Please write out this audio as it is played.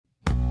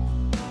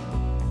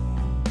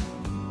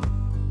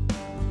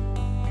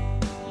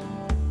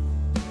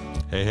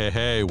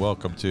Hey,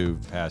 welcome to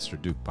Pastor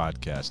Duke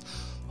Podcast.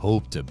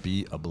 Hope to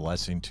be a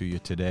blessing to you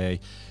today.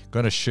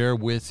 Going to share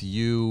with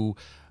you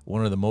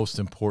one of the most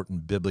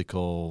important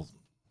biblical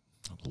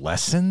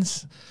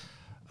lessons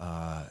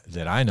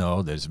that I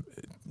know that's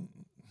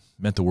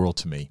meant the world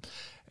to me,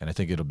 and I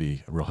think it'll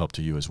be a real help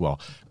to you as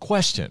well.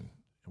 Question,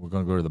 we're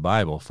going to go to the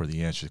Bible for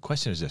the answer. The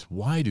question is this: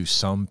 why do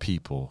some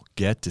people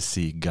get to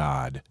see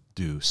God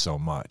do so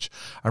much?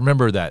 I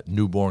remember that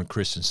newborn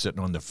Christian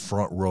sitting on the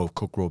front row of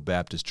Cook Road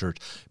Baptist Church.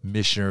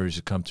 Missionaries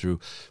would come through,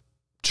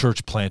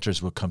 church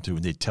planters would come through,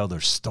 and they'd tell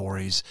their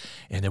stories,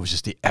 and there was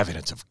just the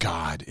evidence of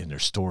God in their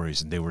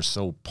stories, and they were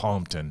so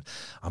pumped, and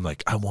I'm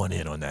like, I want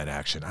in on that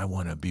action. I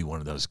want to be one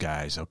of those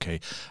guys. Okay,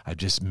 I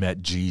just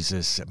met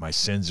Jesus, my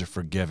sins are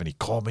forgiven. He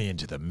called me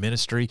into the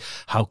ministry.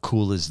 How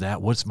cool is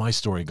that? What's my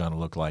story going to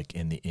look like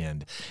in the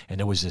end? And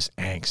there was this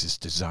angst, this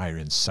desire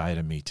inside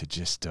of me to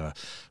just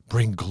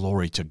bring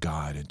glory to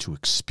God and to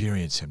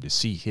experience Him, to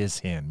see His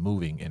hand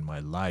moving in my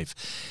life.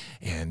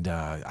 And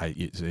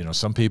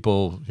some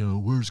people,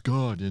 where's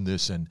God in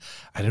this? And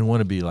I didn't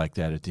want to be like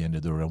that at the end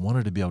of the road. I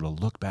wanted to be able to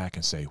look back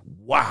and say,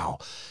 wow,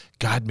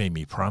 God made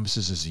me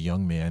promises as a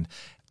young man.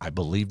 I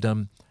believed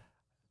them,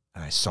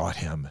 and I sought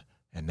Him.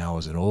 And now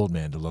as an old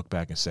man to look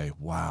back and say,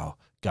 wow,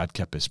 God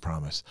kept His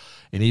promise.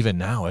 And even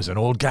now, as an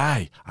old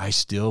guy, I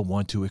still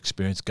want to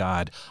experience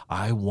God.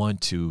 I want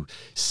to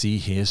see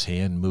His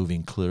hand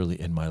moving clearly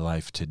in my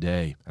life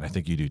today. And I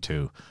think you do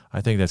too.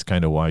 I think that's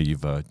kind of why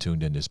you've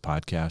tuned in this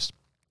podcast.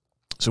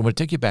 So I'm going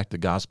to take you back to the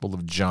Gospel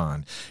of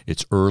John.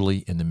 It's early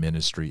in the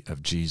ministry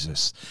of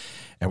Jesus.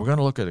 And we're going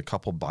to look at a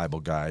couple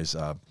Bible guys,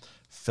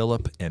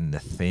 Philip and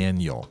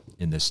Nathaniel,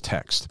 in this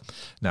text.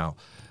 Now,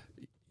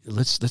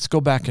 let's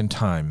go back in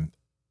time.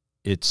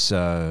 It's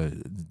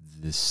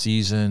the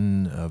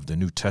season of the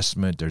New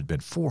Testament. There's been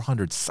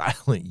 400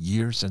 silent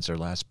years since our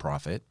last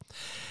prophet.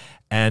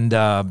 And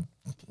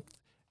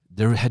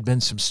there had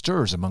been some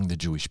stirs among the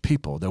Jewish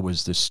people. There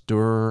was the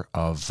stir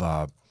of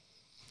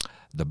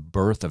the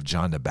birth of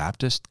John the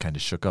Baptist, kind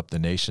of shook up the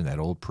nation, that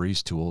old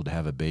priest too old to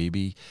have a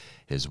baby,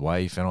 his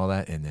wife and all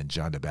that. And then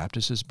John the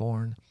Baptist is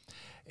born.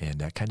 And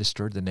that kind of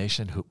stirred the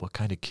nation. What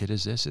kind of kid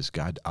is this? Is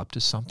God up to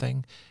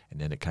something?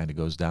 And then it kind of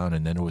goes down.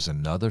 And then there was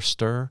another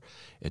stir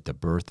at the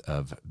birth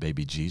of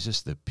baby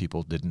Jesus. The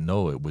people didn't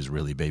know it was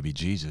really baby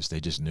Jesus. They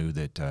just knew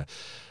that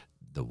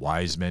the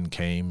wise men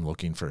came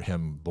looking for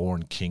Him,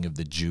 born King of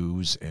the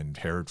Jews, and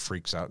Herod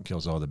freaks out and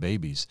kills all the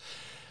babies.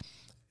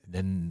 And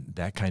then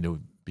that kind of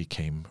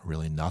became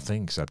really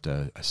nothing except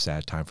a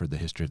sad time for the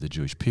history of the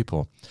Jewish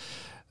people.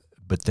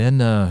 But then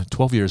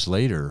 12 years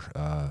later,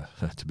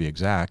 to be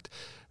exact,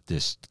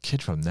 this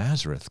kid from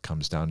Nazareth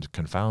comes down to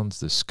confounds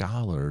the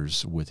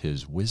scholars with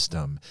his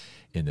wisdom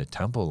in the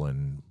temple,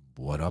 and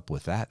what up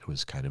with that? It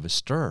was kind of a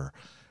stir,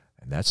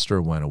 and that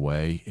stir went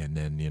away, and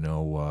then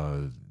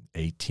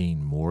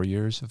 18 more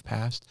years have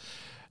passed.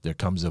 There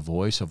comes a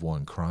voice of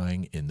one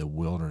crying in the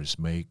wilderness,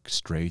 make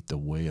straight the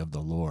way of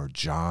the Lord.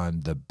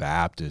 John the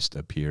Baptist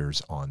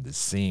appears on the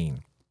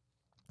scene.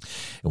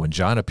 And when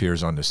John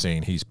appears on the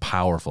scene, he's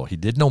powerful. He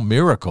did no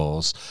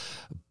miracles,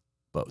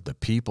 but the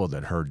people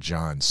that heard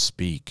John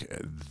speak,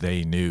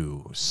 they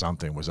knew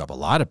something was up. A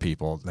lot of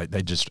people,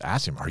 they just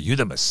asked him, are you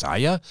the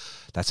Messiah?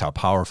 That's how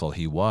powerful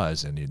he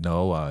was. And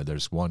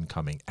there's one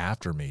coming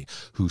after me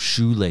whose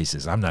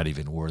shoelaces I'm not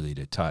even worthy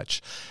to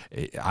touch.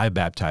 I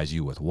baptize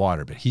you with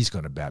water, but He's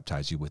going to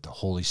baptize you with the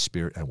Holy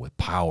Spirit and with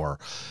power.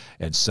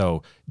 And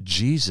so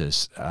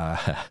Jesus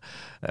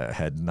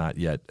had not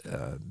yet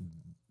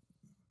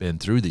been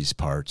through these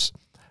parts,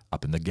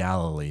 up in the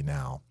Galilee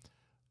now.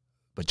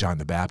 But John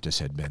the Baptist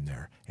had been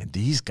there. And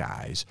these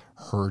guys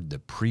heard the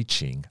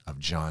preaching of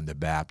John the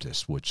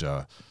Baptist, which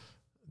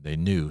they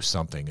knew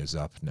something is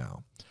up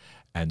now.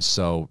 And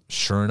so,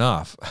 sure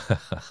enough,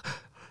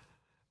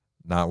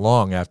 not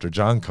long after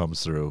John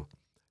comes through,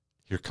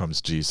 here comes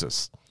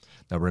Jesus.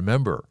 Now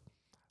remember,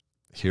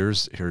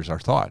 here's our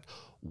thought.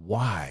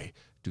 Why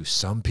do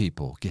some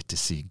people get to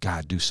see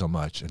God do so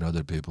much and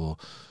other people,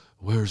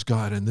 where's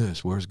God in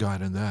this? Where's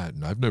God in that?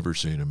 And I've never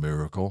seen a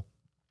miracle.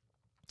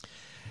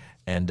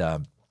 And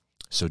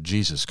so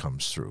Jesus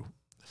comes through.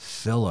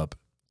 Philip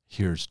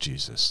hears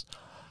Jesus.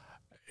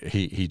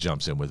 He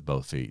jumps in with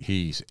both feet.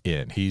 He's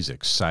in. He's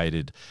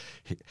excited.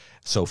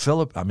 So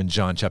Philip, I'm in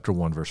John chapter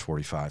 1, verse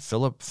 45.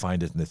 Philip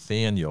findeth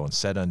Nathanael and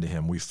said unto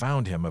him, we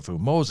found him of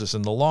whom Moses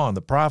and the law and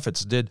the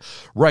prophets did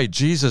write,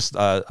 Jesus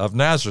of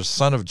Nazareth,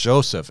 son of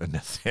Joseph. And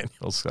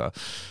Nathanael's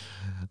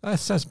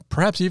says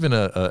perhaps even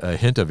a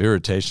hint of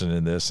irritation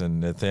in this. And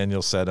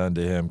Nathanael said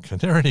unto him, can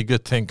there any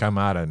good thing come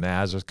out of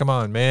Nazareth? Come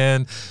on,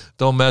 man,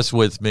 don't mess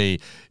with me.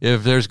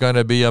 If there's going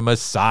to be a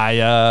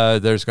Messiah,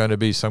 there's going to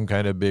be some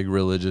kind of big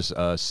religious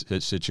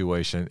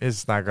situation.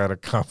 It's not going to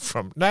come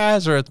from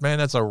Nazareth, man.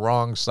 That's a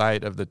wrong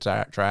side of the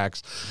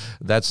tracks.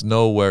 That's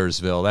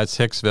Nowheresville. That's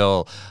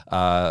Hicksville,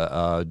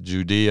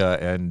 Judea,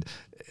 and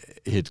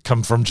he'd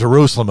come from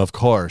Jerusalem, of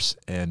course.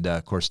 And,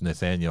 of course,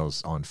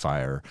 Nathanael's on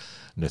fire.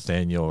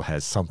 Nathanael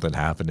has something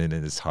happening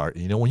in his heart.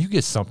 When you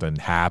get something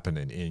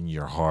happening in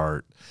your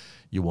heart,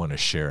 you want to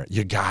share it.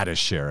 You got to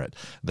share it.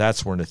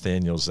 That's where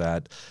Nathaniel's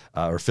at,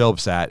 or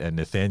Philip's at, and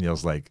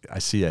Nathaniel's like, I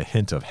see a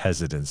hint of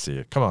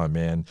hesitancy. Come on,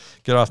 man.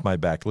 Get off my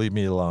back. Leave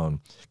me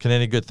alone. Can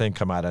any good thing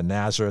come out of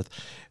Nazareth?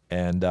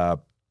 And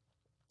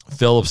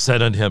Philip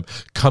said unto him,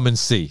 come and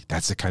see.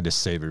 That's the kind of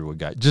Savior we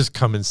got. Just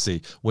come and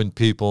see. When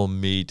people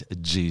meet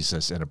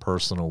Jesus in a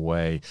personal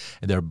way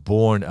and they're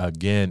born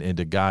again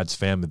into God's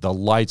family, the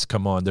lights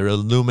come on. They're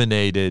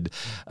illuminated.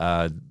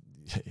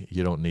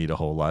 You don't need a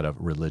whole lot of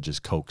religious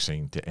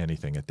coaxing to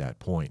anything at that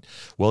point.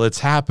 Well, it's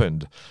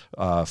happened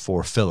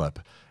for Philip,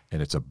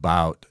 and it's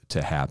about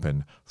to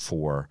happen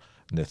for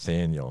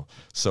Nathaniel.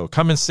 So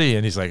come and see.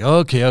 And he's like,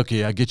 okay,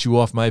 I'll get you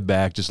off my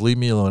back. Just leave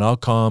me alone. I'll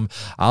come.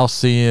 I'll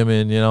see him,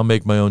 and I'll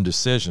make my own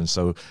decision.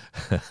 So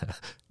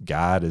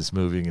God is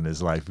moving in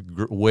his life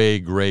way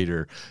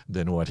greater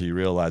than what he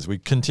realized. We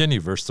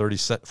continue, verse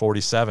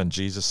 47.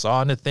 Jesus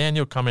saw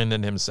Nathanael coming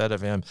in him, said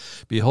of him,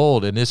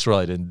 behold, an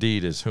Israelite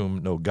indeed is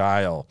whom no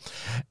guile.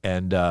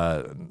 And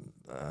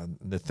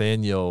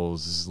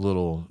Nathaniel's a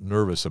little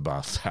nervous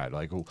about that.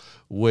 Like,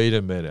 wait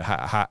a minute.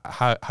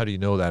 How do you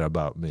know that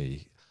about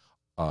me?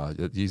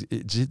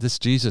 This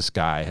Jesus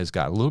guy has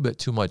got a little bit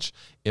too much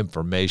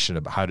information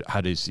about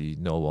how does he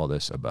know all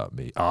this about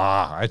me?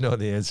 I know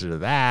the answer to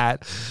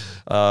that.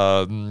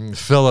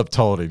 Philip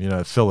told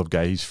him, Philip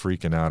guy, he's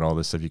freaking out, all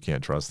this stuff. You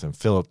can't trust him.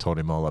 Philip told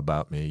him all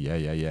about me.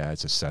 Yeah.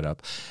 It's a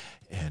setup.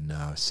 And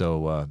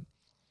so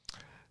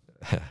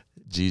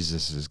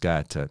Jesus has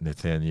got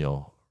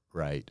Nathaniel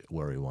right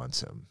where he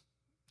wants him.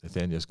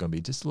 Nathaniel's going to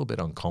be just a little bit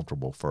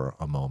uncomfortable for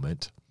a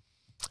moment.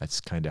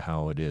 That's kind of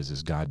how it is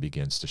as God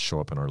begins to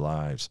show up in our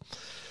lives.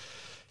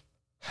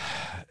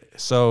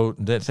 So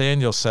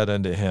Nathanael said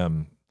unto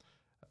him,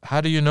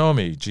 how do you know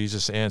me?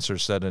 Jesus answered,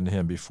 said unto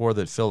him, before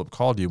that Philip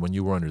called you, when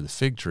you were under the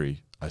fig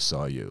tree, I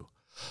saw you.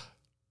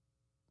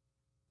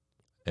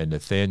 And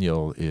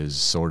Nathanael is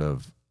sort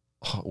of,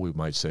 we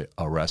might say,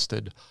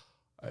 arrested.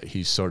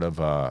 He's sort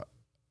of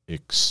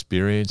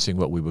experiencing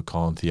what we would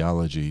call in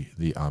theology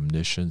the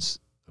omniscience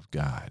of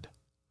God.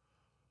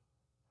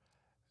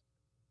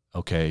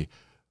 Okay,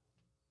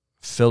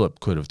 Philip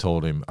could have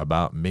told him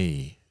about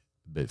me,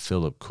 but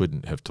Philip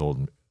couldn't have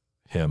told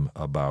him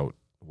about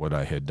what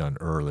I had done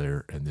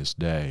earlier in this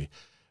day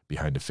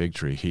behind the fig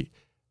tree.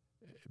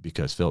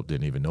 Because Philip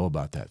didn't even know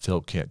about that.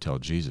 Philip can't tell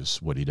Jesus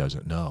what he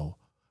doesn't know.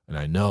 And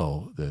I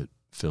know that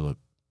Philip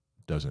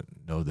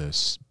doesn't know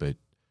this, but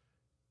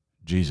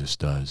Jesus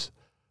does.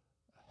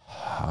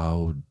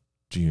 How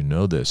do you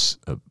know this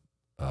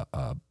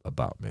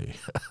about me?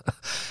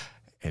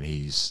 And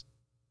he's,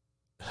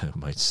 I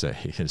might say,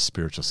 in a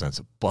spiritual sense,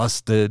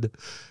 busted.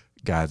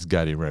 God's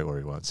got him right where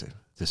he wants him.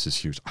 This is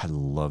huge. I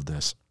love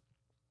this.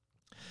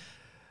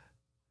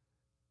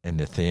 And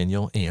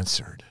Nathanael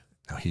answered.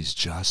 Now, he's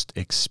just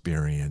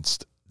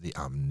experienced the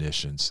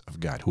omniscience of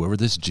God. Whoever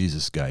this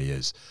Jesus guy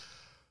is,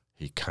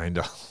 he kind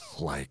of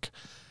like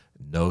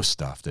knows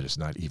stuff that is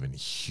not even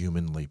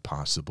humanly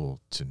possible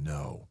to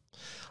know.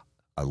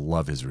 I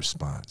love his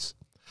response.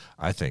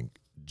 I think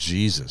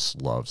Jesus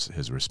loves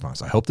his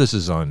response. I hope this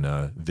is on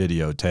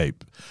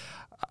videotape.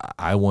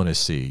 I want to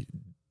see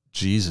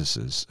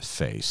Jesus's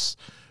face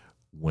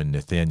when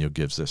Nathanael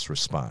gives this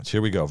response.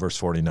 Here we go, verse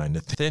 49.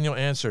 Nathanael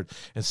answered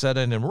and said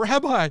unto him,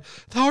 Rabbi,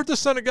 thou art the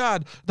Son of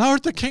God. Thou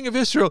art the King of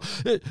Israel.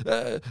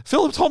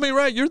 Philip told me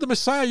right. You're the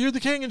Messiah. You're the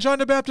King. And John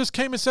the Baptist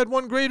came and said,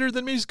 one greater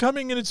than me is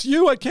coming, and it's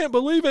you. I can't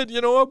believe it.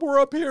 We're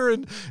up here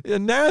in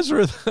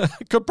Nazareth,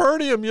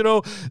 Capernaum.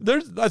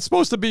 That's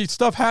supposed to be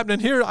stuff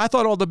happening here. I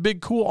thought all the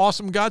big, cool,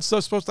 awesome God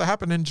stuff's supposed to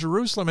happen in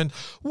Jerusalem. And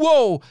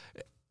whoa,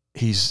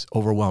 he's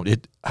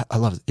overwhelmed. I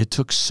love it. It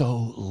took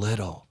so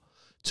little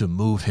to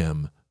move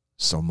him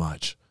so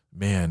much.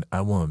 Man,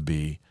 I want to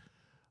be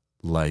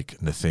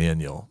like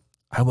Nathanael.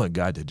 I want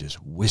God to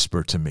just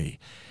whisper to me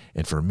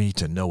and for me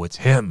to know it's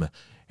him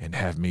and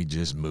have me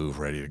just move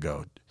ready to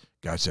go.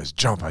 God says,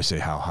 jump. I say,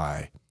 how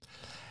high?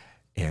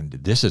 And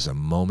this is a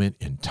moment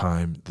in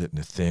time that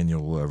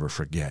Nathanael will ever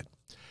forget.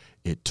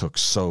 It took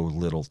so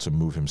little to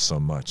move him so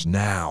much.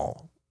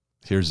 Now,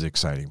 here's the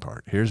exciting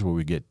part. Here's where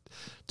we get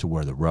to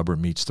where the rubber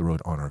meets the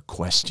road on our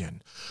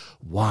question.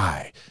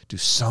 Why do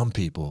some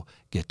people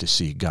get to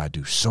see God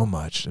do so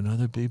much and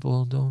other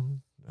people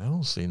don't? I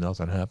don't see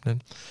nothing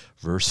happening.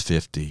 Verse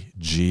 50,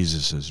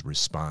 Jesus'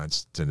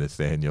 response to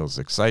Nathanael's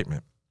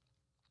excitement.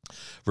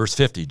 Verse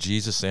 50,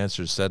 Jesus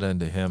answered, said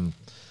unto him,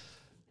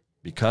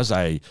 because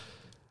I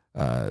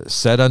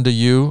said unto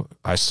you,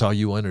 I saw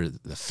you under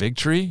the fig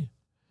tree,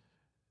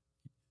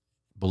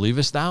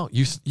 believest thou?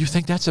 You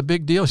think that's a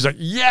big deal? He's like,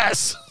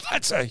 yes,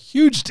 that's a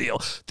huge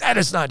deal. That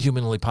is not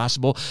humanly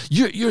possible.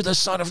 You're the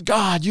Son of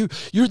God.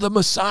 You're the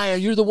Messiah.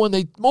 You're the one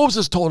that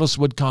Moses told us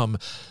would come.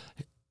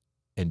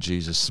 And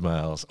Jesus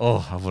smiles.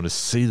 Oh, I want to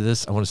see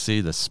this. I want to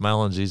see the smile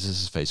on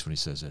Jesus' face when he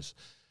says this.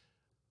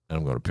 And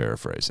I'm going to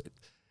paraphrase it.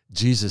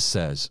 Jesus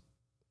says,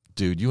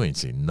 dude, you ain't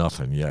seen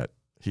nothing yet.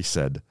 He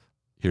said,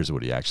 here's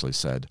what he actually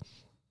said.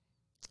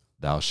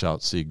 Thou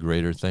shalt see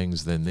greater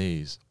things than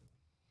these.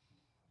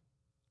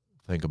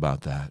 Think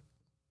about that.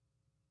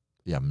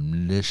 The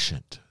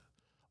omniscient,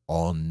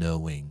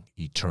 all-knowing,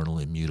 eternal,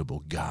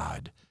 immutable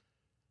God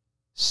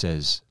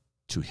says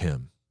to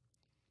him,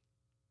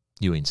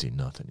 you ain't seen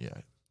nothing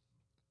yet.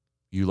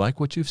 You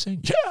like what you've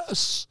seen?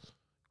 Yes.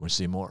 Want to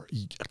see more?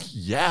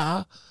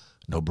 Yeah.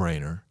 No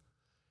brainer.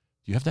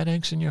 Do you have that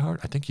angst in your heart?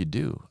 I think you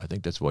do. I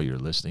think that's why you're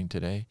listening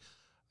today.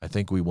 I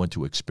think we want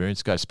to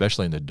experience God,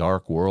 especially in the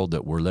dark world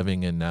that we're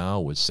living in now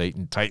with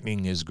Satan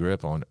tightening his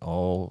grip on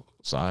all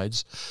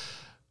sides.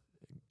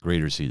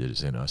 Greater is he that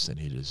is in us than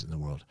he that is in the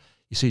world.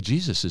 You see,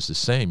 Jesus is the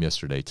same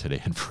yesterday,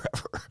 today, and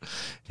forever.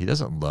 He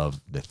doesn't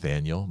love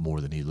Nathaniel more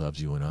than he loves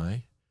you and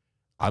I.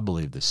 I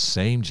believe the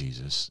same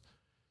Jesus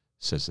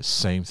says the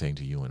same thing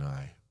to you and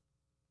I.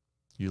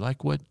 You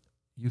like what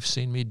you've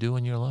seen me do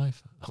in your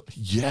life?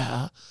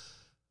 Yeah.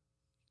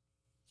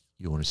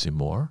 You want to see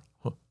more?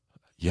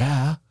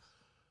 Yeah.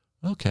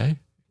 Okay.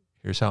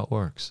 Here's how it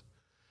works.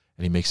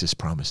 And he makes this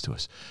promise to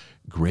us.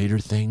 Greater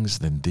things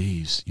than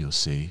these you'll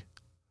see.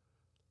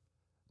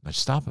 Now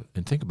stop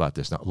and think about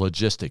this. Now,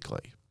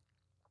 logistically,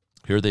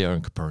 here they are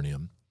in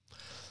Capernaum,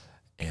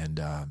 and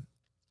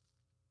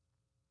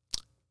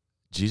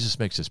Jesus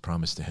makes this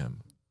promise to him.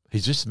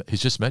 He's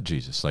just met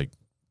Jesus, like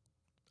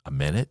a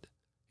minute.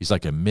 He's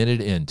like a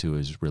minute into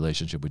his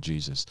relationship with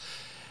Jesus.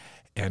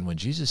 And when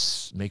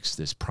Jesus makes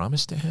this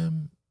promise to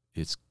him,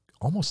 it's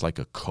almost like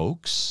a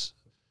coax.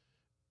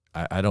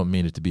 I don't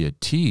mean it to be a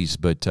tease,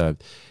 but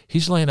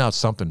he's laying out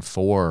something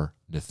for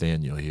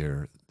Nathaniel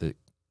here that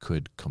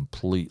could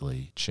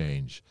completely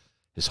change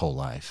his whole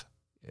life.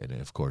 And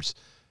of course,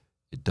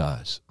 it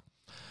does.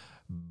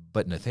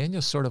 But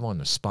Nathaniel's sort of on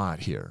the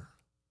spot here.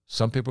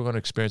 Some people are going to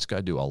experience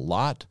God do a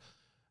lot,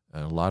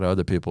 and a lot of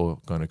other people are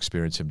going to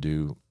experience him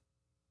do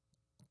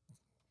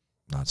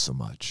not so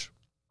much.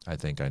 I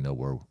think I know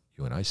where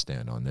you and I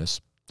stand on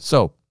this.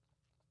 So,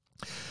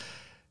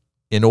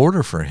 in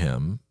order for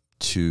him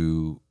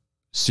to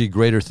see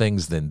greater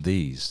things than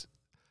these,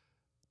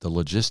 the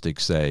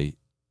logistics say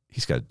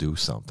he's got to do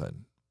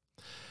something.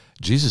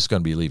 Jesus is going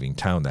to be leaving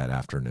town that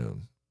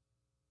afternoon.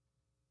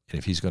 And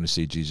if he's going to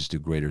see Jesus do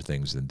greater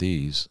things than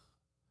these,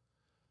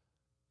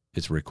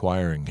 it's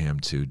requiring him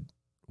to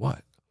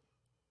what?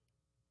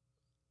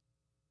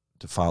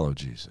 To follow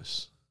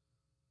Jesus.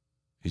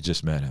 He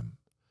just met him.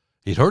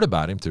 He'd heard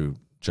about him through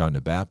John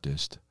the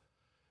Baptist,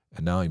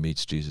 and now he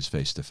meets Jesus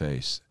face to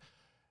face.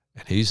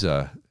 And he's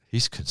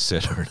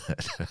considered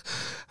it.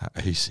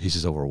 He's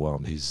just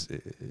overwhelmed.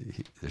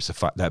 There's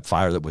that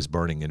fire that was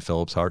burning in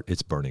Philip's heart.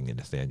 It's burning in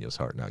Nathaniel's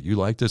heart now. You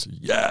like this?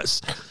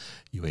 Yes.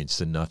 You ain't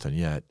seen nothing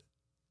yet,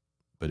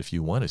 but if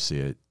you want to see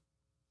it,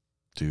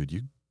 dude,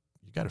 you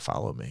got to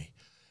follow me.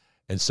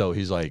 And so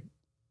he's like,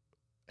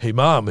 "Hey,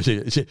 Mom,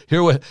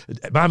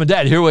 Mom and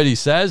Dad, hear what he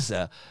says?"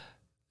 And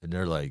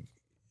they're like,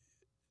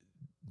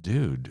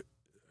 "Dude,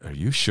 are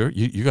you sure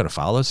you're going to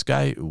follow this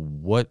guy?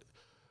 What's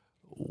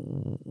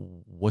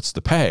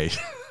the pay?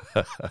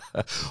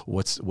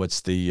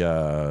 what's the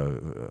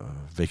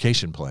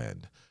vacation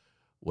plan?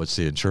 What's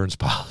the insurance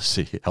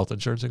policy? Health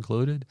insurance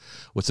included?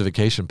 What's the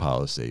vacation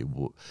policy?"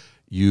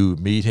 You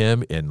meet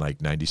him, and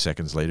like 90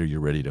 seconds later, you're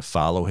ready to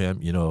follow him.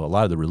 You know, a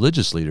lot of the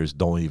religious leaders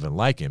don't even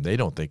like him. They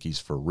don't think he's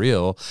for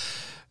real.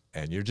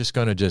 And you're just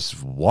going to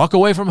just walk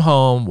away from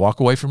home, walk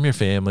away from your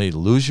family,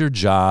 lose your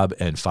job,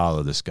 and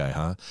follow this guy,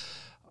 huh?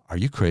 Are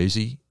you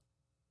crazy?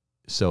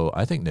 So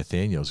I think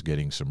Nathaniel's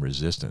getting some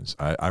resistance.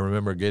 I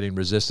remember getting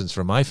resistance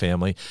from my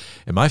family,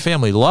 and my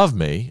family loved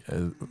me,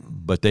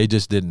 but they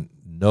just didn't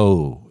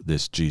know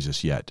this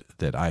Jesus yet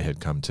that I had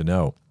come to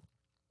know.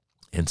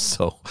 And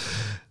so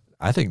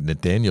I think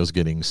Nathaniel's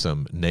getting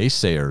some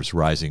naysayers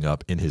rising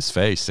up in his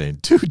face saying,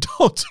 "Dude,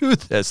 don't do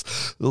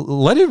this.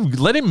 Let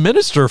him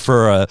minister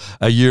for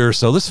a year or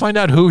so. Let's find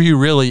out who he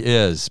really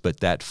is." But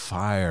that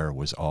fire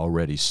was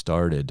already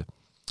started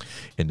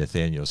in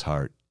Nathaniel's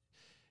heart.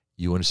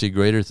 You want to see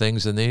greater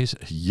things than these?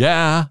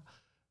 Yeah.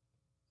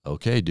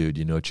 Okay, dude,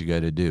 you know what you got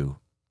to do.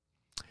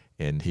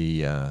 And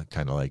he,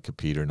 kind of like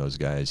Peter and those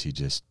guys,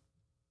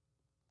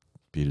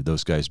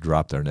 those guys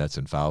dropped their nets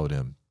and followed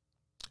him.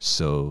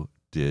 So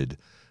did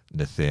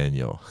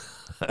Nathaniel.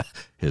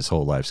 His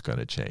whole life's going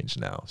to change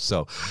now.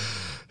 So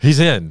he's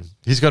in.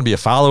 He's going to be a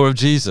follower of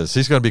Jesus.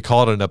 He's going to be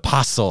called an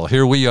apostle.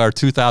 Here we are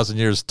 2,000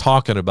 years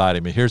talking about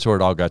him, and here's where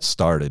it all got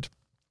started.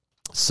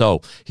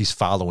 So he's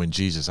following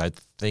Jesus. I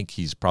think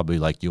he's probably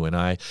like you and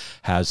I,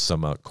 has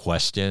some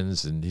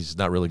questions, and he's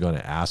not really going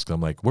to ask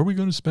them like, "Where are we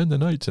going to spend the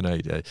night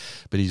tonight?"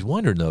 But he's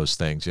wondering those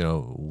things, you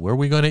know, where are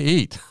we going to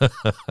eat?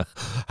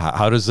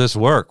 How does this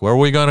work? Where are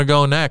we going to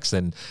go next?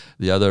 And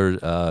the other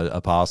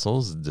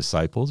apostles,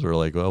 disciples are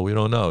like, "Well, we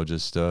don't know.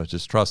 Just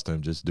trust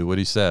him. Just do what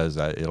he says.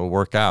 It'll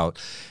work out."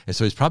 And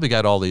so he's probably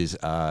got all these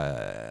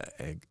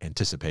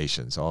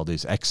anticipations, all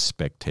these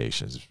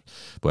expectations.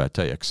 Boy, I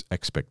tell you,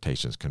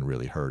 expectations can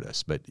really hurt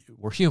us. But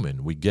we're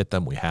human. We get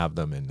them. We have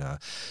them. him. And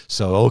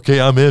so, okay,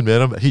 I'm in,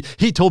 man.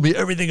 He told me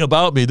everything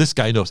about me. This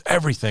guy knows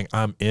everything.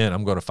 I'm in.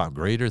 I'm going to find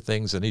greater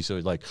things than he. So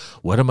he's like,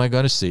 what am I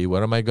going to see?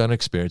 What am I going to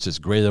experience? It's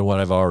greater than what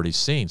I've already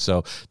seen. So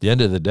at the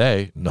end of the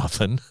day,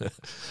 nothing.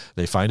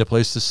 They find a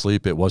place to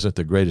sleep. It wasn't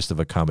the greatest of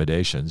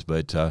accommodations,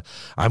 but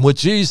I'm with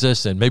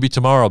Jesus, and maybe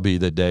tomorrow will be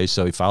the day.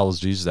 So he follows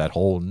Jesus that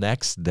whole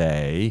next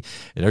day,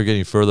 and they're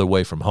getting further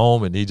away from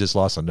home, and he just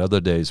lost another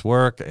day's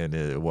work.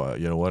 And what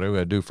am I going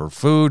to do for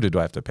food? Do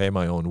I have to pay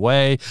my own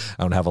way?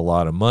 I don't have a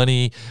lot of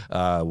money.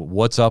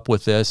 What's up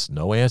with this?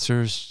 No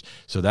answers.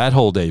 So that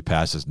whole day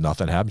passes.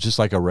 Nothing happens. Just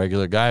like a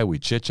regular guy. We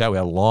chit-chat. We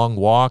had a long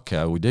walk.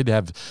 We did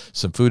have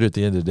some food at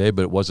the end of the day,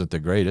 but it wasn't the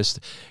greatest.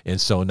 And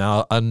so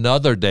now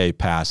another day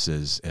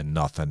passes and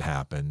nothing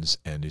happens.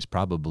 And he's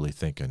probably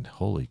thinking,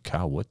 holy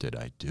cow, what did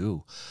I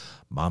do?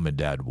 Mom and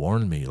Dad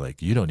warned me,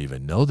 like, you don't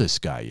even know this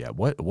guy yet.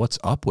 What's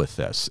up with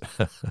this?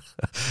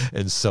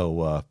 And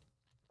so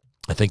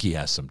I think he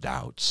has some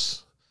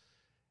doubts.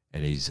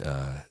 And he's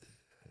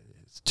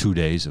 2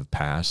 days have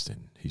passed,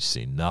 and he's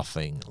seen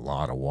nothing, a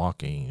lot of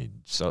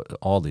walking, so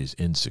all these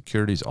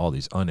insecurities, all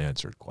these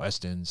unanswered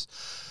questions.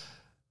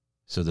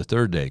 So the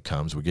third day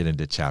comes. We get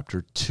into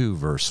chapter 2,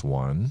 verse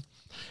 1.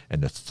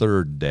 And the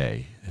third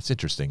day, it's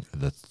interesting,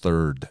 the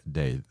third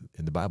day.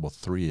 In the Bible,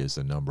 3 is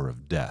the number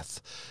of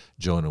death.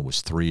 Jonah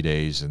was 3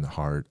 days in the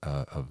heart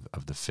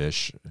of the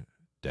fish,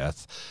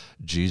 death.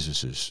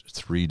 Jesus is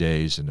 3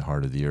 days in the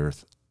heart of the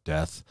earth,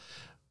 death.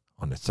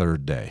 On the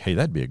third day. Hey,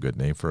 that'd be a good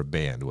name for a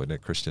band, wouldn't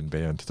it? Christian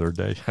band, third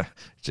day?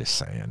 Just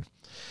saying.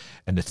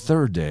 And the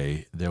third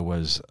day, there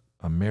was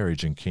a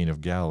marriage in Cana of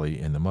Galilee,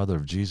 and the mother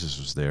of Jesus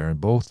was there, and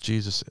both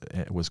Jesus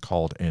was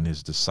called and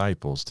his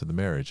disciples to the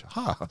marriage.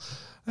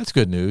 That's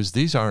good news.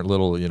 These aren't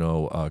little,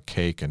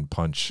 cake and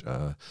punch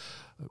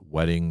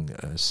wedding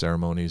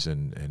ceremonies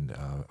and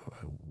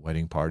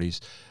wedding parties.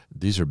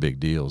 These are big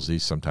deals.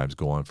 These sometimes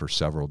go on for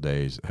several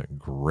days.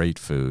 Great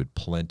food,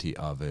 plenty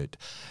of it.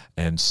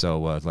 And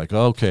so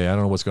okay, I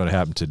don't know what's going to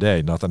happen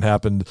today. Nothing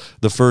happened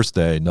the first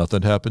day.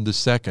 Nothing happened the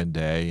second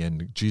day.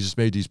 And Jesus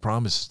made these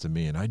promises to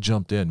me, and I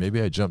jumped in.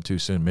 Maybe I jumped too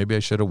soon. Maybe I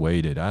should have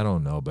waited. I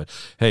don't know. But,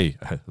 hey,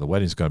 the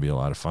wedding's going to be a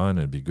lot of fun and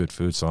it'd be good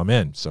food, so I'm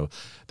in. So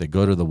they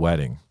go to the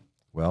wedding.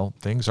 Well,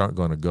 things aren't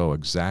going to go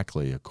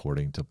exactly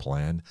according to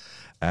plan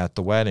at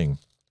the wedding.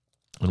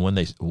 And when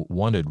they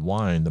wanted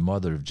wine, the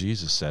mother of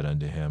Jesus said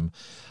unto him,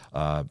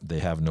 they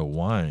have no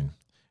wine.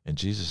 And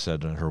Jesus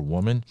said unto her,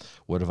 Woman,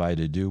 what have I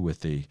to do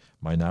with thee?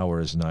 Mine hour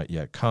is not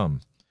yet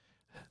come.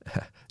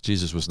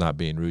 Jesus was not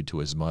being rude to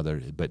his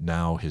mother, but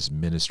now his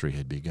ministry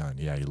had begun.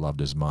 Yeah, he loved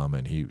his mom,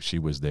 and she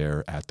was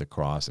there at the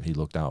cross, and he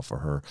looked out for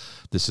her.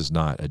 This is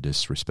not a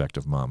disrespect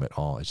of mom at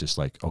all. It's just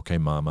like, okay,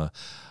 mama,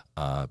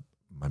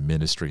 my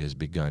ministry has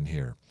begun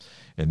here.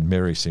 And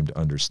Mary seemed to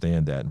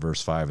understand that. In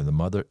verse 5, and the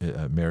mother,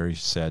 Mary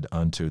said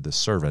unto the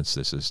servants,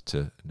 this is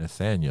to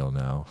Nathanael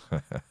now,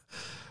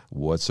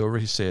 whatsoever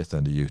he saith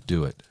unto you,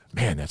 do it.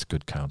 Man, that's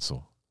good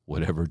counsel.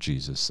 Whatever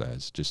Jesus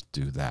says, just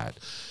do that.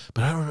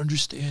 But I don't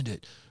understand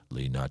it.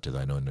 Lean not to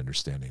thine own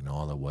understanding. In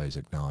all the ways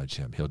acknowledge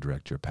him. He'll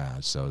direct your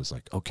paths. So it's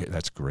like, okay,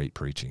 that's great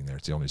preaching there.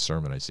 It's the only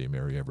sermon I see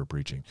Mary ever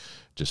preaching.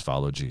 Just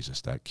follow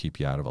Jesus. That'd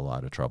keep you out of a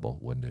lot of trouble,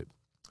 wouldn't it?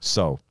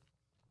 So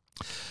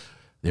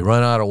they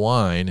run out of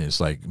wine. It's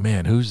like,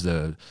 man, who's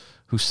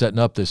setting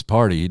up this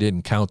party? He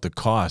didn't count the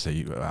cost.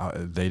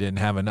 They didn't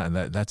have enough.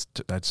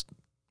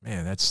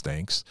 That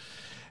stinks.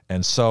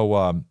 And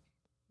so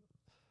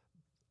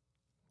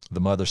the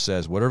mother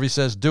says, whatever he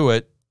says, do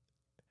it.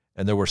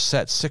 And there were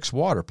set 6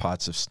 water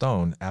pots of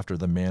stone after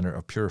the manner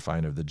of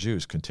purifying of the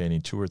Jews,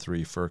 containing 2 or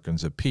 3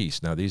 firkins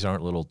apiece. Now, these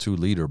aren't little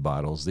 2-liter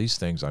bottles. These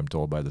things, I'm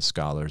told by the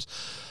scholars,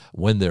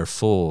 when they're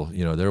full,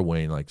 they're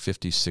weighing like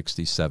 50,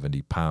 60,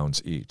 70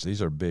 pounds each.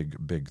 These are big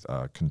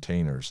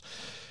containers.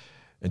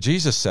 And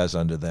Jesus says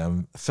unto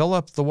them, fill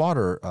up the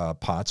water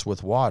pots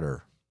with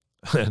water.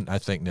 And I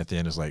think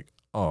Nathanael's like,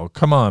 oh,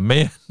 come on,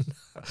 man.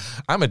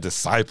 I'm a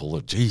disciple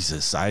of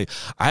Jesus. I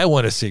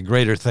want to see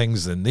greater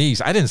things than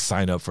these. I didn't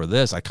sign up for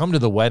this. I come to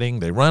the wedding.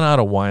 They run out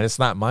of wine. It's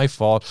not my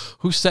fault.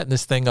 Who's setting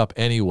this thing up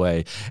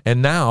anyway?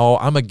 And now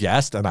I'm a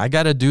guest, and I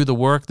got to do the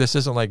work. This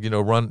isn't like,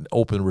 run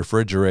open the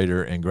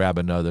refrigerator and grab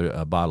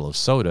another bottle of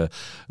soda.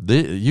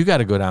 You got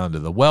to go down to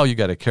the well. You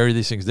got to carry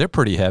these things. They're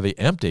pretty heavy,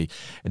 empty.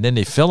 And then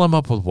they fill them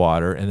up with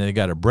water, and then they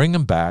got to bring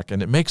them back,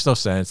 and it makes no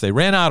sense. They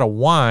ran out of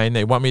wine.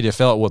 They want me to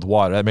fill it with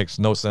water. That makes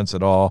no sense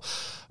at all.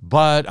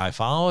 But I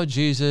followed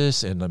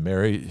Jesus, and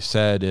Mary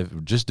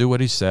said, just do what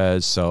he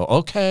says. So,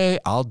 okay,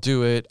 I'll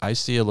do it. I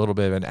see a little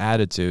bit of an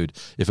attitude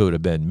if it would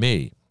have been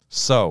me.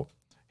 So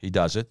he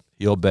does it.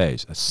 He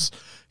obeys. That's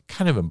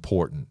kind of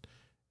important.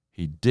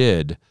 He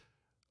did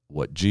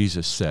what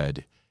Jesus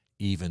said,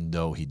 even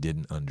though he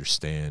didn't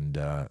understand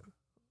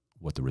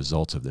what the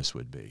results of this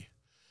would be.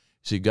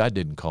 See, God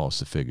didn't call us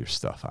to figure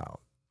stuff out.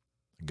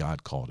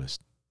 God called us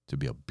to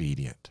be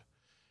obedient.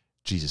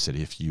 Jesus said,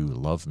 if you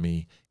love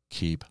me,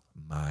 keep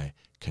my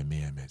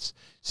commandments.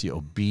 See,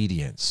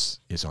 obedience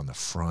is on the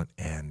front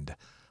end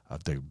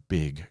of the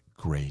big,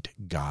 great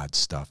God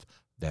stuff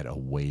that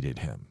awaited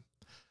him.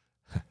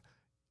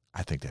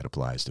 I think that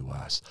applies to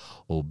us.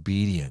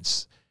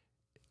 Obedience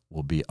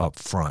will be up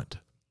front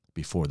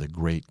before the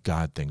great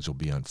God things will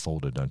be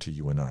unfolded unto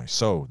you and I.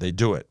 So they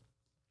do it.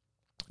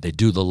 They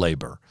do the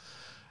labor.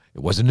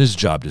 It wasn't his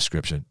job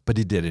description, but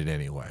he did it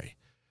anyway.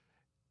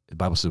 The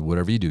Bible said,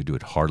 whatever you do, do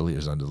it heartily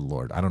as unto the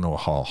Lord. I don't know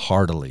how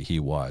heartily he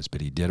was, but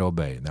he did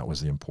obey, and that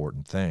was the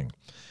important thing.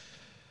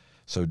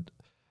 So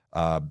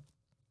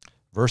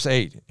verse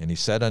 8, and he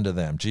said unto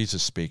them,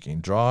 Jesus speaking,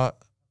 draw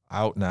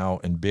out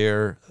now and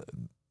bear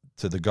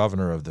to the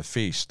governor of the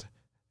feast.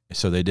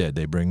 So they did.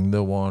 They bring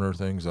the water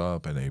things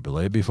up, and they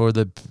lay before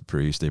the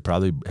priest. They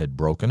probably had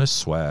broken a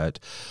sweat,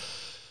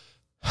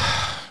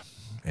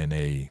 and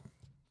they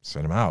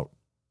sent him out.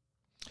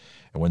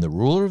 And when the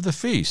ruler of the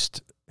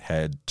feast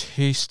had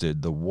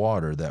tasted the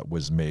water that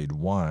was made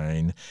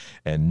wine,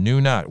 and knew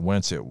not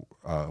whence it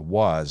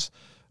was,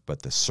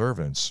 but the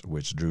servants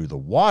which drew the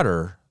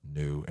water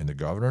knew, and the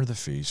governor of the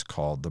feast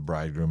called the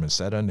bridegroom and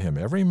said unto him,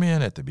 every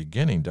man at the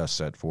beginning doth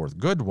set forth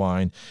good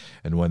wine,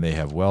 and when they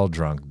have well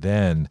drunk,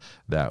 then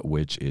that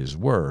which is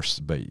worse.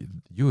 But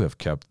you have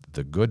kept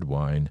the good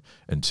wine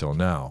until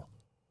now.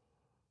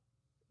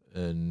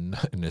 And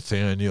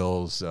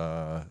Nathanael's,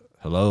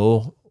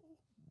 hello?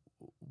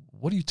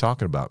 What are you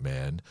talking about,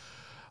 man?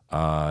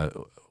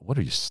 What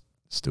are you,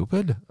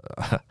 stupid?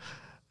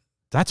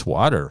 That's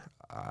water.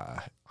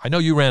 I know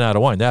you ran out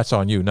of wine. That's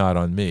on you, not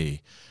on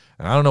me.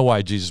 And I don't know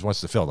why Jesus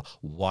wants to fill the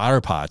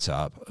water pots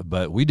up,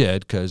 but we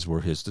did because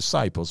we're his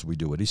disciples. We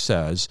do what he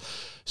says.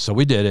 So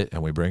we did it,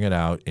 and we bring it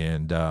out,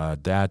 and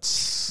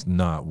that's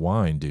not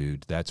wine,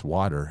 dude. That's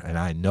water. And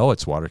I know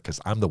it's water because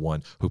I'm the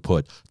one who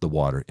put the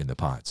water in the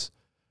pots.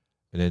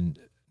 And then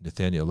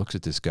Nathanael looks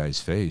at this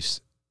guy's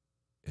face,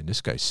 and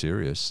this guy's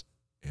serious,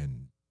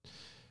 and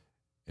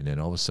then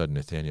all of a sudden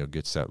Nathanael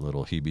gets that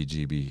little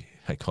heebie-jeebie,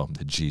 I call him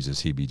the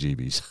Jesus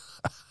heebie-jeebies.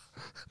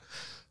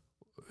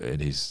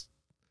 And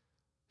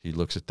he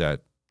looks at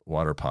that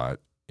water pot,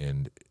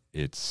 and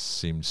it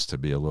seems to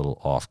be a little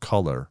off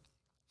color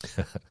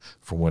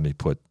from when he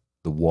put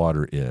the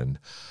water in.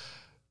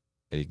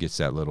 And he gets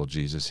that little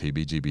Jesus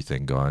heebie-jeebie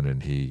thing going,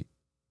 and he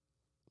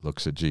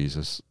looks at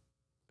Jesus,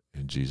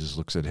 and Jesus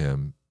looks at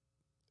him,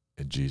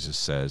 and Jesus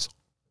says,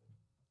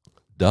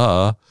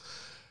 duh.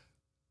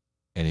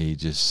 And he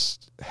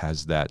just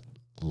has that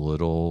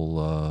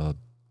little,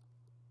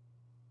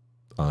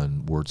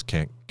 words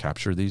can't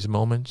capture these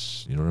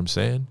moments. You know what I'm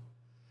saying?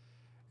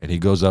 And he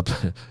goes up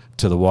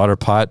to the water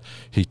pot.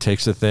 He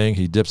takes the thing.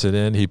 He dips it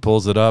in. He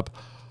pulls it up.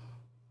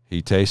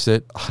 He tastes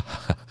it.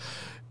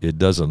 It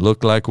doesn't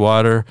look like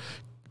water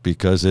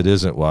because it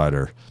isn't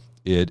water.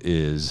 It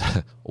is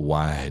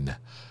wine,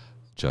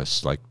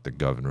 just like the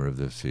governor of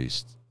the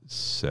feast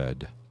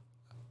said.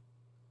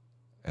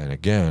 And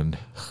again,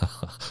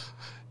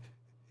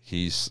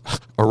 he's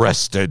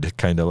arrested,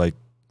 kind of like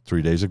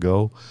 3 days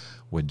ago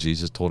when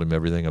Jesus told him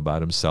everything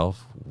about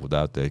himself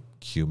without the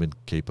human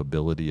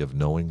capability of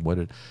knowing what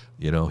it,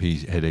 he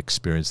had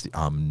experienced the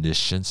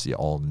omniscience, the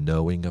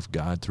all-knowing of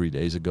God 3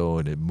 days ago,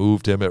 and it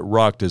moved him. It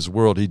rocked his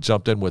world. He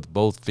jumped in with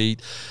both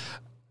feet,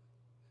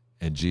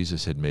 and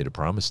Jesus had made a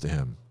promise to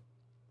him.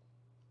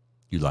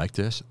 You like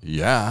this?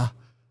 Yeah.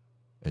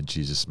 And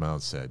Jesus smiled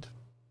and said,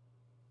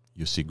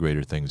 you'll see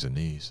greater things than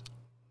these.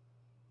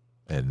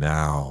 And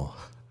now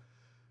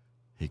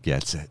he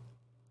gets it.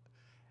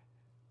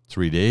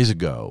 3 days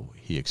ago,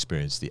 he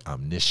experienced the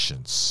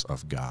omniscience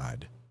of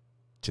God.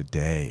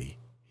 Today,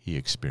 he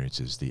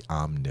experiences the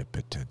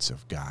omnipotence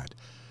of God.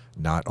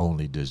 Not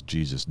only does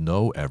Jesus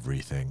know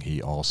everything,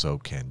 he also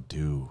can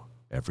do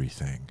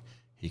everything.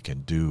 He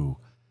can do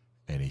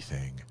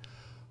anything.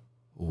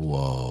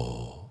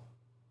 Whoa.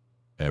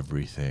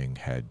 Everything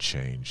had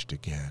changed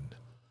again.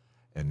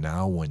 And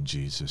now when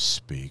Jesus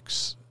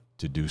speaks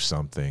to do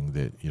something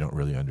that you don't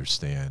really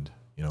understand,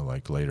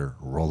 like later,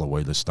 roll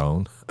away the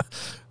stone.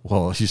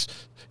 Well,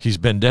 he's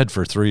been dead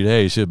for 3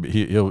 days.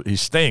 He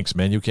stinks,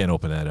 man. You can't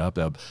open that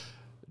up.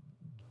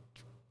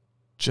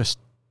 Just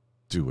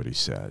do what he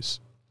says.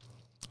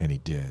 And he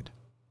did.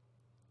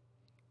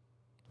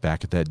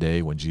 Back at that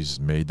day when Jesus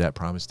made that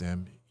promise to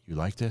him, you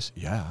like this?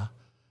 Yeah.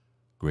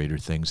 Greater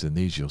things than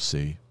these you'll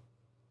see.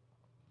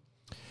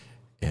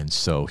 And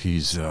so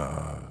he's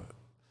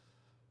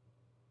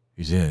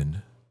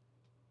in.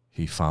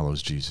 He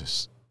follows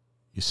Jesus.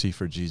 You see,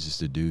 for Jesus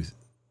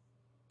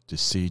to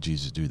see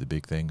Jesus do the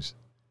big things,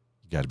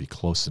 you got to be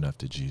close enough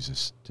to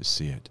Jesus to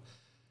see it.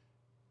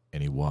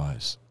 And he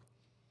was.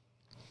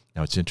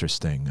 Now, it's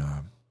interesting.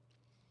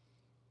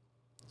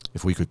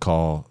 If we could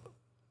call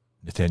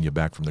Nathanael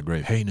back from the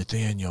grave, hey,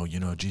 Nathanael,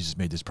 Jesus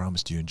made this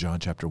promise to you in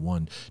John chapter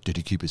 1. Did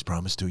he keep his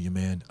promise to you,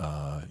 man?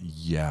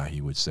 Yeah,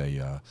 he would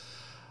say,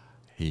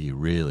 he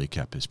really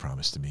kept his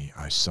promise to me.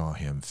 I saw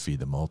him feed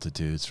the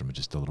multitudes from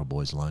just a little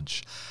boy's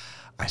lunch.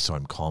 I saw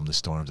him calm the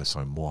storms. I saw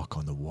him walk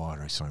on the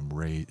water. I saw him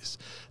raise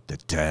the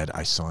dead.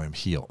 I saw him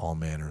heal all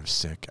manner of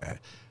sick.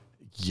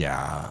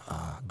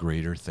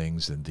 Greater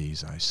things than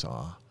these I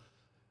saw.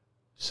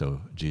 So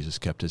Jesus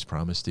kept his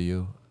promise to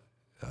you?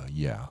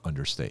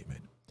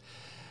 Understatement.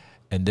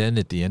 And then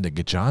at the end of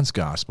John's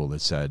gospel,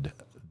 it said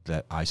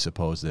that I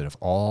suppose that if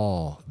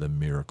all the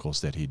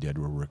miracles that he did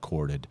were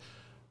recorded,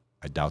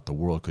 I doubt the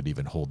world could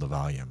even hold the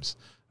volumes.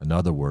 In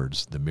other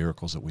words, the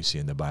miracles that we see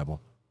in the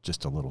Bible,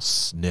 just a little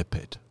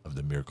snippet of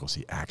the miracles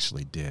he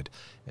actually did.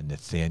 And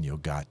Nathanael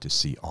got to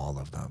see all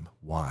of them.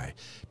 Why?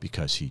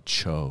 Because he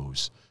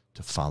chose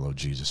to follow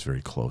Jesus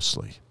very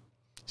closely.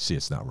 See,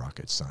 it's not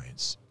rocket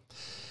science.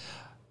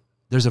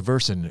 There's a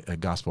verse in the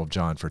Gospel of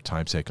John, for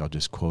time's sake, I'll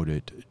just quote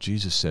it.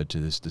 Jesus said to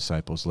his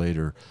disciples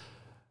later,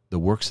 the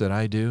works that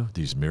I do,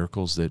 these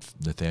miracles that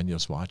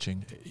Nathanael's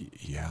watching,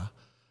 yeah,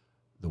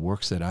 the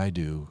works that I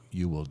do,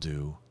 you will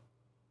do,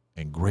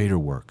 and greater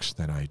works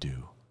than I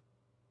do,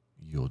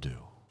 you'll do.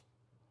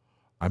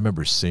 I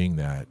remember seeing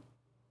that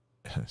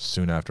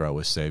soon after I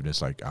was saved.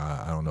 It's like,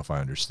 I don't know if I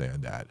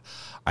understand that.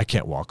 I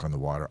can't walk on the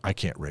water. I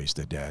can't raise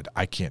the dead.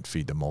 I can't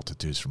feed the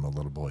multitudes from a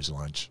little boy's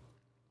lunch.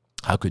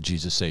 How could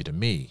Jesus say to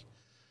me?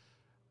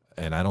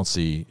 And I don't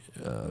see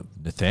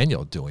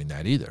Nathanael doing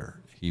that either.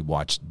 He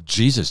watched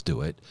Jesus do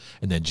it,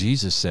 and then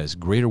Jesus says,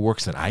 greater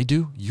works than I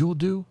do, you'll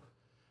do?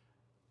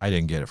 I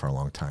didn't get it for a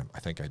long time. I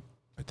think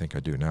I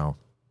do now.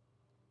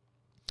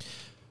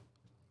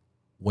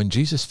 When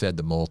Jesus fed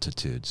the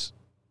multitudes,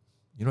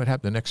 you know what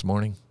happened the next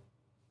morning?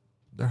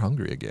 They're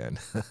hungry again.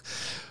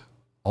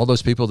 All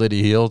those people that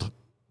he healed,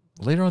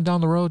 later on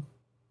down the road,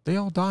 they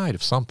all died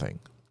of something.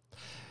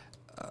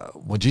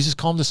 When Jesus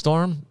calmed the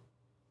storm,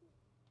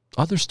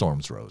 other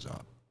storms rose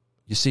up.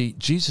 You see,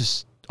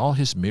 Jesus, all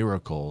his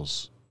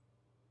miracles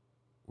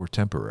were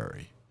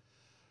temporary.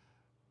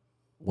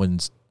 When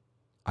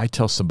I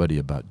tell somebody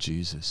about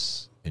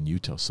Jesus and you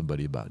tell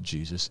somebody about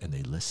Jesus and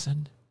they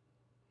listen,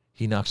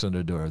 he knocks on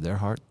the door of their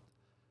heart,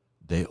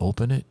 they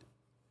open it,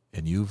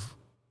 and you've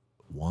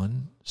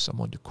won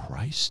someone to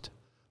Christ.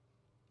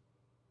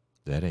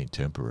 That ain't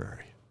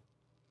temporary.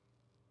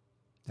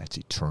 That's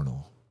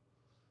eternal.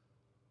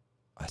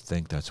 I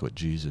think that's what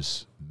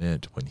Jesus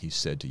meant when he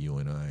said to you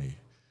and I,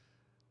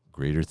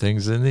 greater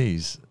things than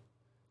these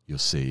you'll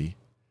see,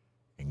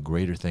 and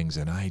greater things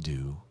than I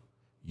do,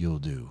 you'll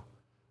do.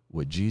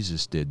 What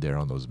Jesus did there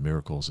on those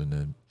miracles, and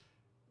then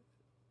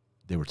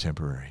they were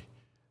temporary,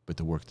 but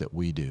the work that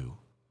we do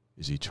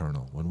is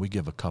eternal. When we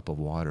give a cup of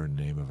water in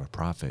the name of a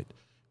prophet,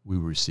 we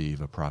receive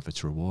a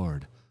prophet's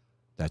reward.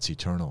 That's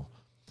eternal.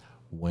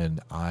 When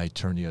I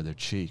turn the other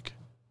cheek,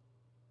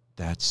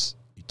 that's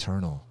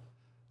eternal.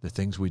 The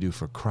things we do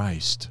for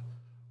Christ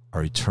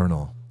are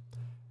eternal.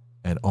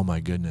 And oh my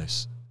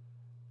goodness,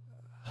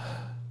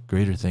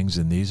 greater things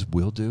than these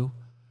we'll do?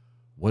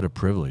 What a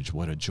privilege,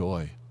 what a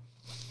joy.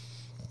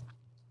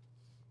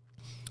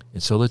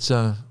 And so let's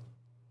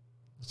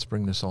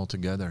bring this all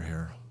together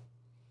here.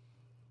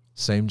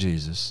 Same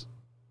Jesus.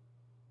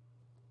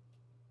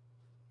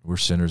 We're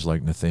sinners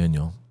like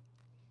Nathanael.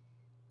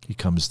 He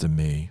comes to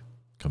me,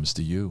 comes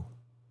to you.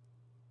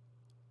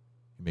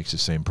 He makes the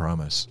same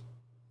promise.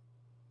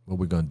 What are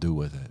we going to do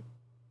with it?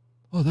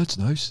 Oh, that's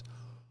nice.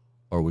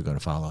 Or are we going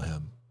to follow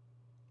him?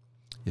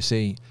 You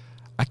see,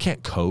 I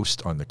can't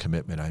coast on the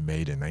commitment I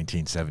made in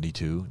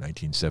 1972,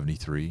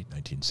 1973,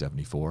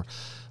 1974.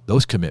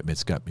 Those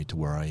commitments got me to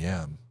where I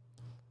am.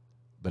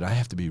 But I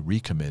have to be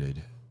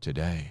recommitted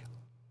today.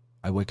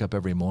 I wake up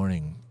every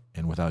morning,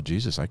 and without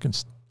Jesus, I can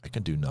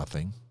do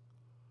nothing.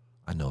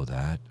 I know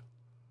that.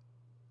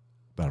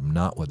 But I'm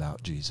not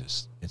without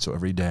Jesus. And so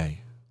every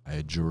day, I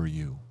adjure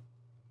you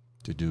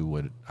to do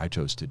what I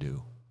chose to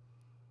do.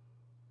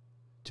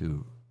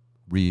 To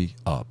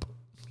re-up,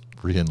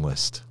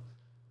 re-enlist,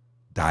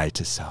 die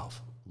to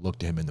self. Look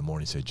to him in the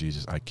morning and say,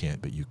 Jesus, I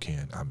can't, but you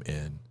can. I'm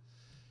in.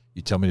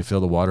 You tell me to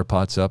fill the water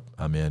pots up,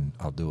 I'm in.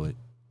 I'll do it.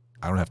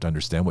 I don't have to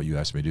understand what you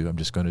asked me to do. I'm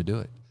just going to do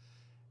it.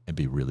 And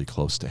be really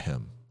close to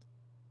him.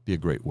 Be a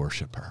great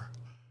worshiper.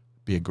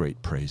 Be a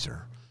great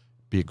praiser.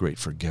 Be a great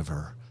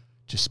forgiver.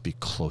 Just be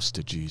close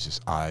to Jesus.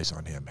 Eyes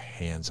on him.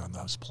 Hands on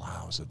those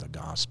plows of the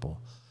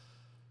gospel.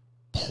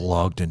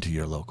 Plugged into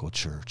your local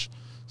church.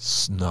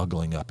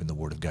 Snuggling up in the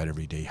Word of God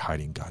every day.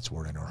 Hiding God's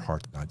Word in our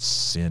heart. Not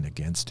sin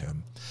against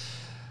him.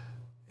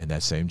 And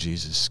that same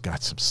Jesus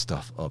got some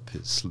stuff up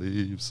his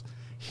sleeves.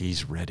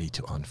 He's ready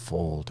to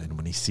unfold. And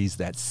when he sees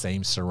that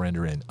same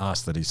surrender in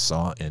us that he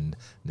saw in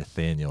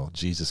Nathanael,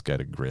 Jesus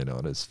got a grin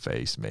on his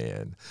face,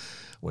 man,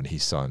 when he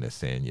saw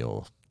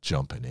Nathanael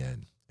jumping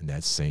in. And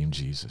that same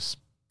Jesus,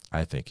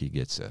 I think he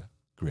gets a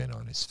grin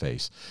on his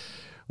face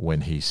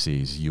when he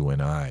sees you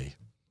and I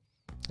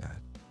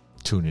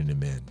tuning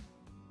him in,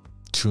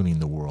 tuning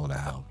the world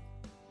out,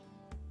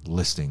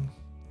 listening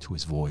to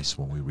his voice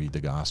when we read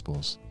the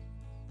Gospels.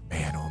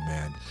 Man, oh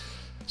man.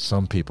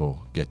 Some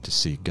people get to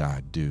see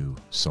God do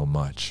so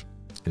much.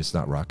 It's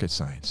not rocket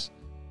science.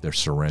 Their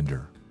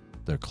surrender,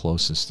 their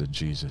closest to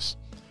Jesus.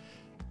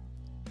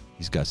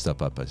 He's got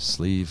stuff up his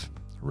sleeve,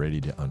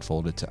 ready to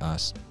unfold it to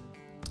us.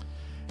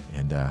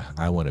 And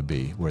I want to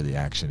be where the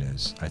action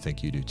is. I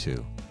think you do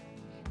too.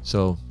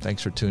 So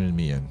thanks for tuning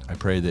me in. I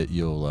pray that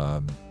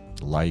you'll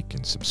like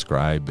and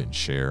subscribe and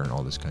share and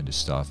all this kind of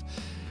stuff.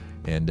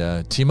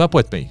 And team up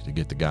with me to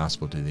get the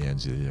gospel to the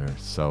ends of the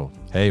earth. So,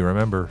 hey,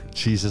 remember,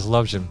 Jesus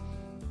loves you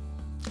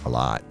a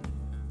lot.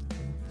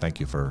 thank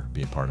you for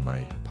being part of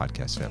my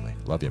podcast family.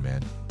 Love you,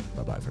 man.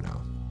 Bye-bye for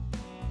now.